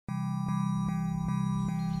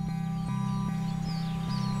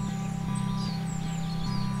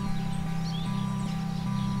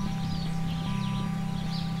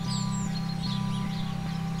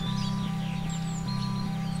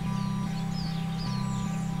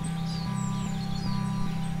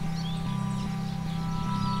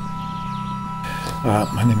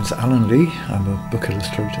My name is Alan Lee. I'm a book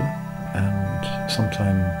illustrator and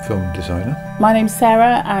sometime film designer. My name's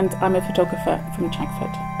Sarah and I'm a photographer from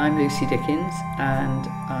Chagford. I'm Lucy Dickens and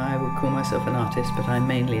I would call myself an artist, but I'm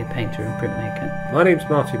mainly a painter and printmaker. My name's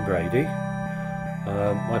Martin Brady.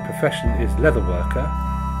 My profession is leather worker.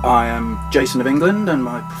 I am Jason of England and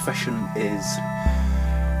my profession is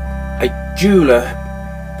a jeweller,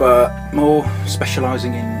 but more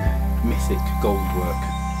specialising in mythic gold work.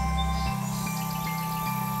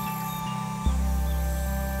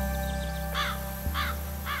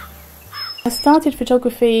 I started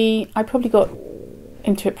photography, I probably got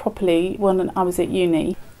into it properly when I was at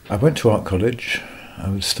uni. I went to art college.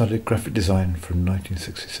 I studied graphic design from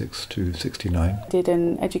 1966 to 69. Did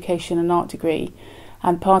an education and art degree,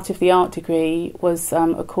 and part of the art degree was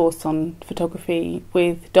a course on photography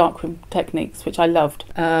with darkroom techniques, which I loved.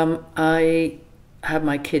 I had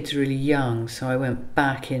my kids really young, so I went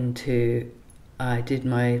back I did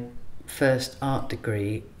my first art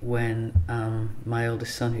degree when my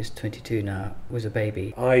oldest son, who's 22 now, was a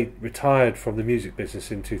baby. I retired from the music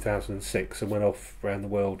business in 2006 and went off around the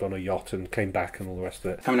world on a yacht and came back and all the rest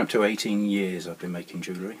of it. Coming up to 18 years I've been making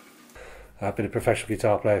jewellery. I've been a professional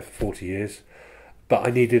guitar player for 40 years, but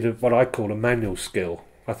I needed what I call a manual skill.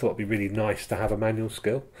 I thought it'd be really nice to have a manual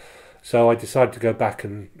skill. So I decided to go back,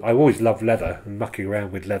 and I always loved leather and mucking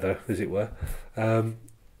around with leather, as it were,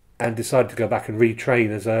 and decided to go back and retrain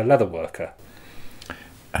as a leather worker.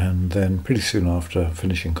 And then pretty soon after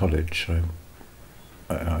finishing college,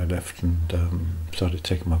 I left and started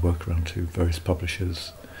taking my work around to various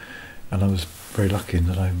publishers. And I was very lucky in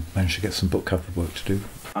that I managed to get some book cover work to do.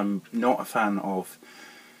 I'm not a fan of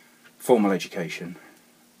formal education,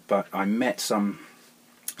 but I met some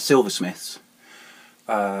silversmiths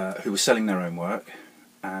who were selling their own work,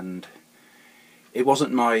 and it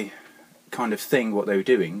wasn't my kind of thing what they were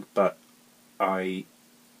doing, but I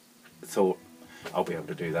thought I'll be able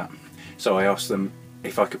to do that. So I asked them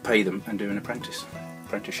if I could pay them and do an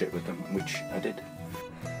apprenticeship with them, which I did.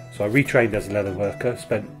 So I retrained as a leather worker,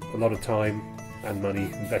 spent a lot of time and money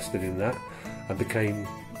invested in that, and became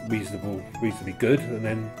reasonably good, and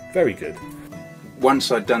then very good. Once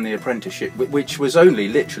I'd done the apprenticeship, which was only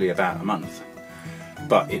literally about a month,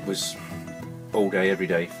 but it was all day, every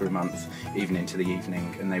day for a month, even into the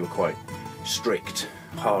evening, and they were quite strict,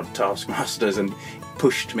 hard taskmasters and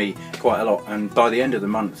pushed me quite a lot. And by the end of the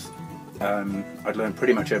month, I'd learned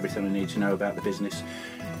pretty much everything I needed to know about the business.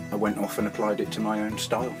 I went off and applied it to my own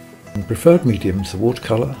style. Preferred mediums are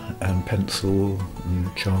watercolour and pencil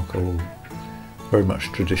and charcoal, very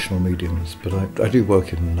much traditional mediums, but I do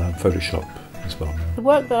work in Photoshop as well. The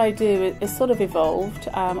work that I do is sort of evolved.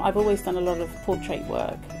 I've always done a lot of portrait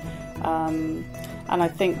work, and I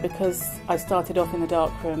think because I started off in the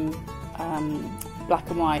darkroom, black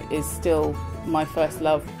and white is still my first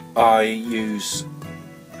love. I use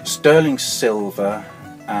sterling silver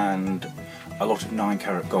and a lot of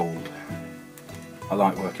 9-carat gold. I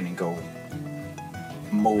like working in gold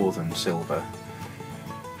more than silver,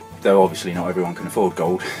 though obviously not everyone can afford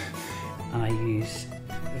gold. I use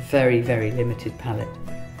very, very limited palette.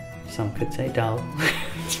 Some could say dull.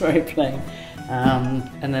 It's very plain.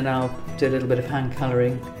 And then I'll do a little bit of hand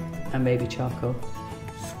colouring and maybe charcoal.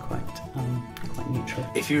 It's quite neutral.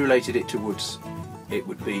 If you related it to woods, it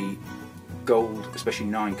would be gold, especially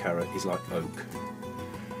 9-carat, is like oak,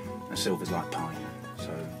 and silver's like pine.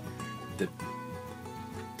 So the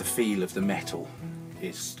feel of the metal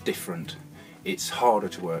is different. It's harder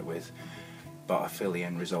to work with, but I feel the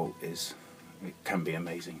end result it can be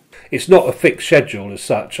amazing. It's not a fixed schedule as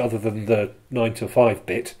such, other than the 9 to 5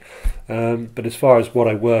 bit, but as far as what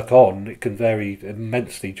I work on, it can vary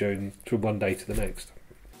immensely from one day to the next.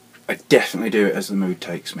 I definitely do it as the mood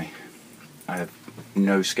takes me. I have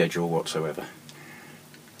no schedule whatsoever.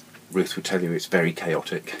 Ruth would tell you it's very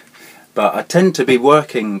chaotic, but I tend to be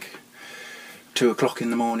working 2 o'clock in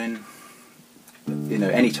the morning,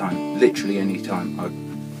 anytime, literally any time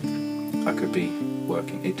I could be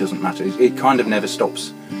working. It doesn't matter. It kind of never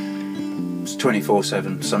stops. It's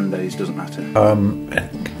 24/7. Sundays doesn't matter.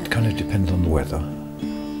 It kind of depends on the weather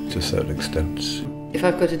to a certain extent. If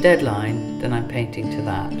I've got a deadline, then I'm painting to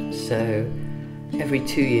that. So every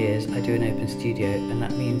 2 years I do an open studio, and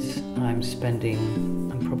that means I'm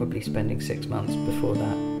probably spending 6 months before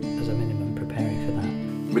that as a minimum preparing for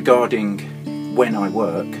that. Regarding when I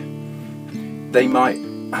work, they might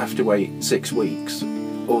have to wait 6 weeks,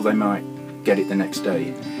 or they might get it the next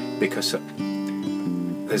day, because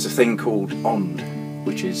there's a thing called ond,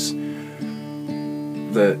 which is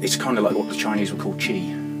it's kind of like what the Chinese would call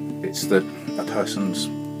qi. It's a person's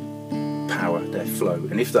power, their flow,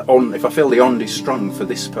 and if I feel the ond is strong for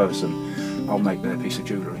this person, I'll make their piece of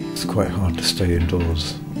jewellery. It's quite hard to stay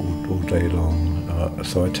indoors all day long,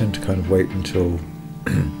 so I tend to kind of wait until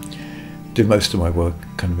do most of my work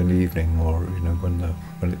kind of in the evening, or you know,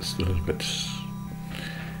 when it's a little bit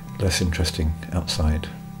less interesting outside.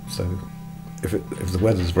 So if the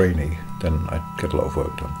weather's rainy, then I get a lot of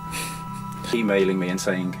work done. Emailing me and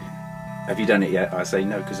saying, "Have you done it yet?" I say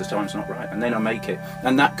no, because the time's not right, and then I make it.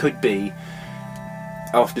 And that could be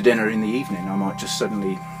after dinner in the evening. I might just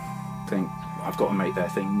suddenly think, I've got to make their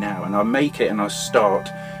thing now, and I make it, and I start,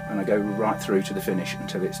 and I go right through to the finish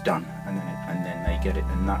until it's done, and then they get it,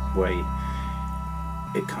 and that way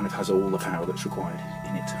it kind of has all the power that's required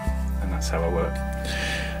in it, and that's how I work.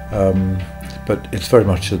 But it's very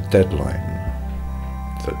much a deadline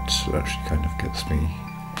that actually kind of gets me,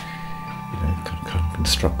 you know, kind of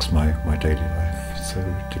constructs my daily life. So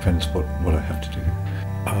it depends what I have to do.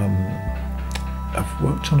 I've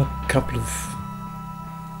worked on a couple of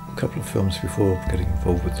films before getting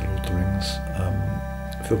involved with the Lord of the Rings.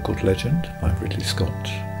 A film called Legend by Ridley Scott,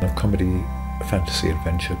 a comedy fantasy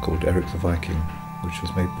adventure called Eric the Viking, which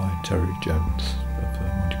was made by Terry Jones of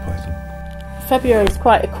Monty Python. February is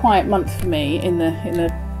quite a quiet month for me in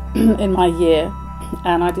my year,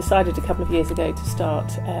 and I decided a couple of years ago to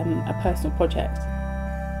start a personal project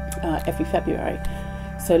every February.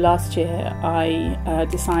 So last year I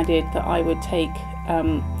decided that I would take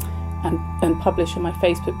and publish on my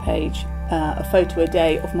Facebook page a photo a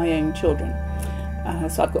day of my own children.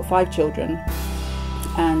 So I've got 5 children,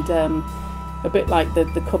 and a bit like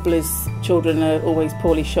the cobblers' children are always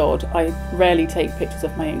poorly shod, I rarely take pictures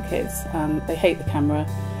of my own kids. They hate the camera,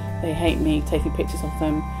 they hate me taking pictures of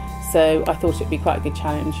them, so I thought it'd be quite a good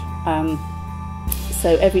challenge.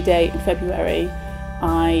 So every day in February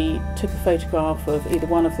I took a photograph of either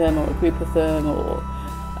one of them or a group of them, or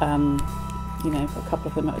you know, a couple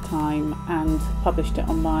of them at a time, and published it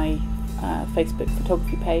on my Facebook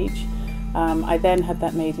photography page. I then had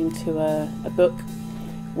that made into a book,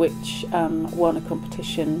 which won a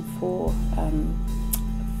competition for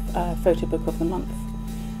Photo Book of the Month.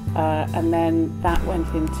 And then that went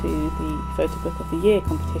into the Photo Book of the Year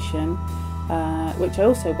competition, which I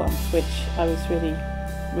also won, which I was really,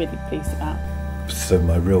 really pleased about. So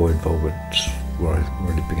my real involvement, where I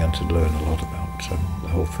really began to learn a lot about the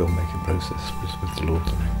whole filmmaking process, was with the Lord of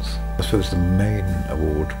the Rings. I suppose the main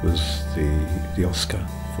award was the Oscar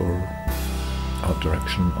for art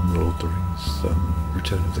direction on the Lord of the Rings,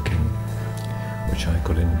 Return of the King, which I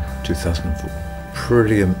got in 2004.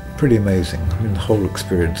 Pretty amazing. I mean, the whole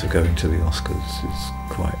experience of going to the Oscars is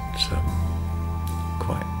quite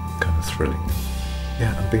kind of thrilling.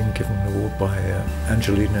 Yeah, and being given an award by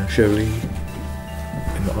Angelina Jolie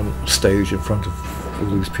on stage in front of all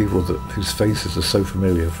these people whose faces are so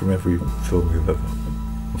familiar from every film you've ever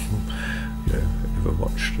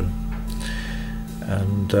watched,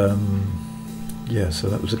 and yeah, so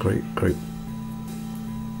that was a great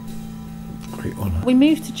honour. We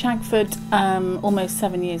moved to Chagford almost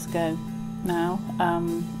 7 years ago now,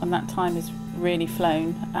 and that time has really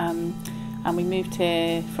flown. And we moved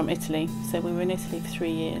here from Italy, so we were in Italy for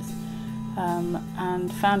 3 years,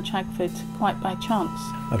 and found Chagford quite by chance.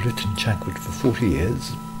 I've lived in Chagford for 40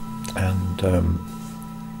 years, and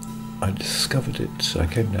I discovered it. I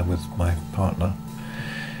came down with my partner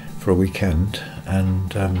for a weekend,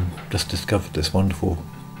 and just discovered this wonderful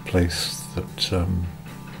place that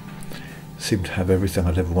seemed to have everything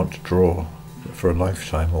I'd ever want to draw for a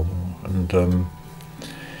lifetime or more. And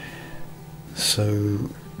so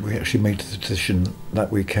we actually made the decision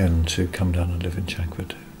that weekend to come down and live in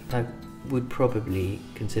Chagford. I would probably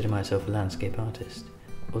consider myself a landscape artist,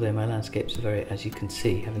 although my landscapes are very, as you can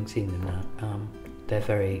see, having seen them now,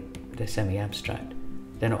 they're semi-abstract.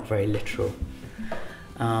 They're not very literal.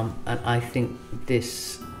 And I think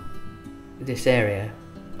this area,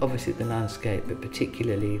 obviously the landscape, but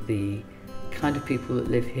particularly the kind of people that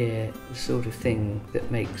live here, the sort of thing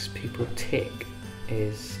that makes people tick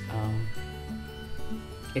is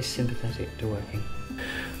sympathetic to working.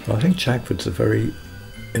 Well, I think Chagford's a very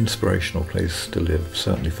inspirational place to live,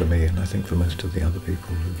 certainly for me, and I think for most of the other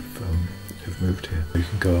people who've moved here. You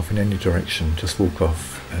can go off in any direction, just walk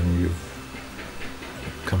off, and you've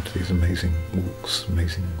come to these amazing walks,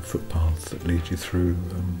 amazing footpaths that lead you through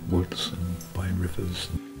woods and by rivers.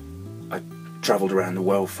 I travelled around the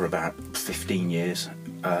world for about 15 years,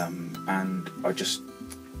 and I just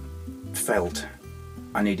felt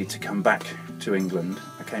I needed to come back to England.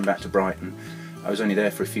 I came back to Brighton. I was only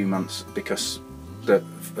there for a few months because,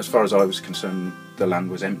 as far as I was concerned, the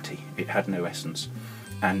land was empty. It had no essence,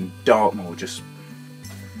 and Dartmoor just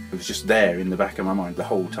It was just there in the back of my mind the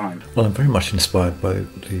whole time. Well, I'm very much inspired by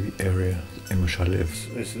the area in which I live.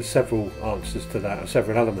 There's several answers to that,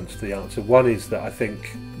 several elements to the answer. One is that I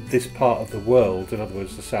think this part of the world, in other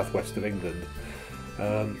words the southwest of England,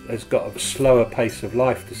 has got a slower pace of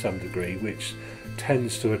life to some degree, which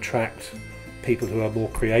tends to attract people who are more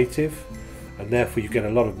creative, and therefore you get a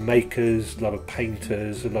lot of makers, a lot of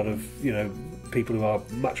painters, a lot of people who are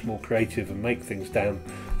much more creative and make things down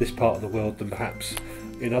this part of the world than perhaps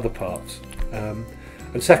in other parts.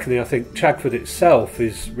 And secondly, I think Chagford itself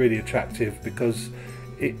is really attractive because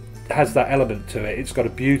it has that element to it. It's got a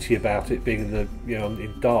beauty about it being in the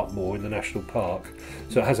in Dartmoor in the national park,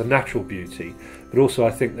 so it has a natural beauty. But also,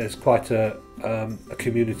 I think there's quite a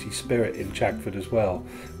community spirit in Chagford as well.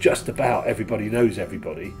 Just about everybody knows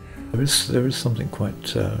everybody. There is something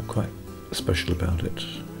quite special about it,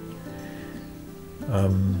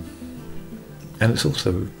 and it's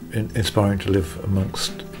also inspiring to live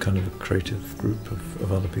amongst kind of a creative group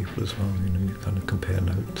of other people as well. You kind of compare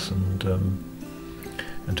notes and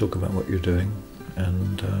talk about what you're doing,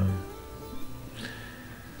 and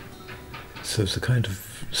so it's a kind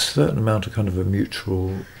of certain amount of kind of a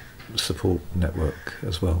mutual support network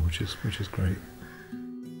as well, which is great.